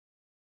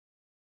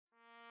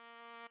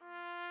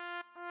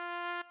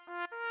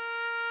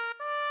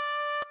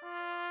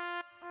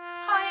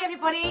Hi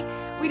everybody,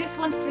 we just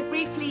wanted to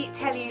briefly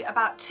tell you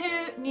about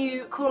two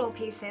new choral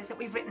pieces that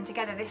we've written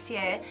together this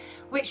year,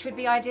 which would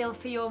be ideal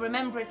for your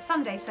Remembrance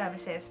Sunday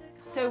services.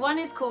 So one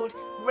is called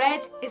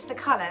Red is the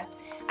Colour,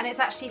 and it's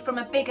actually from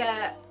a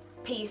bigger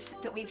piece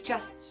that we've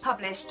just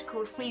published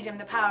called Freedom,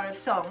 the Power of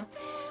Song.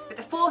 But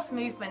the fourth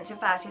movement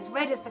of that is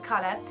Red is the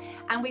Colour,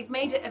 and we've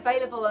made it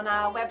available on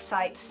our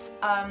websites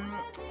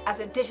as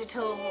a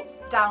digital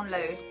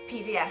download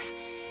PDF.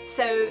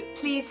 So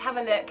please have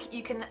a look.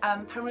 You can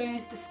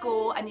peruse the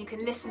score and you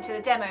can listen to the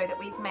demo that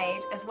we've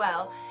made as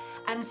well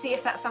and see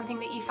if that's something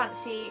that you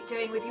fancy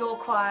doing with your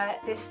choir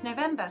this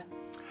November.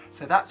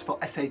 So that's for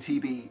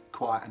SATB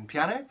choir and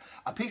piano,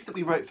 a piece that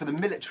we wrote for the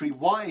military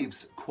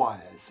wives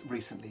choirs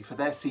recently for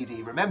their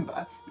CD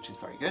Remember, which is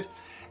very good,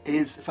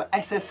 is for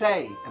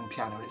SSA and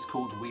piano, and it's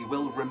called We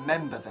Will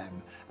Remember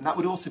Them. And that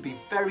would also be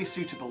very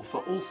suitable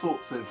for all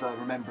sorts of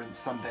Remembrance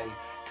Sunday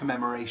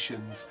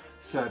commemorations,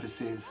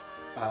 services,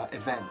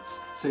 events.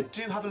 So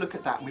do have a look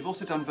at that. And we've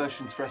also done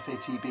versions for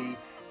SATB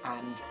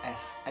and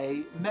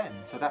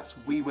SAMen. So that's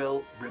We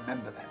Will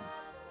Remember Them.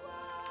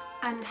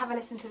 And have a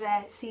listen to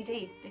their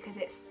CD because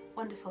it's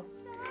wonderful.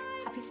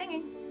 Happy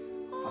singing!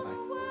 Bye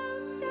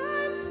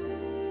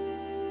bye.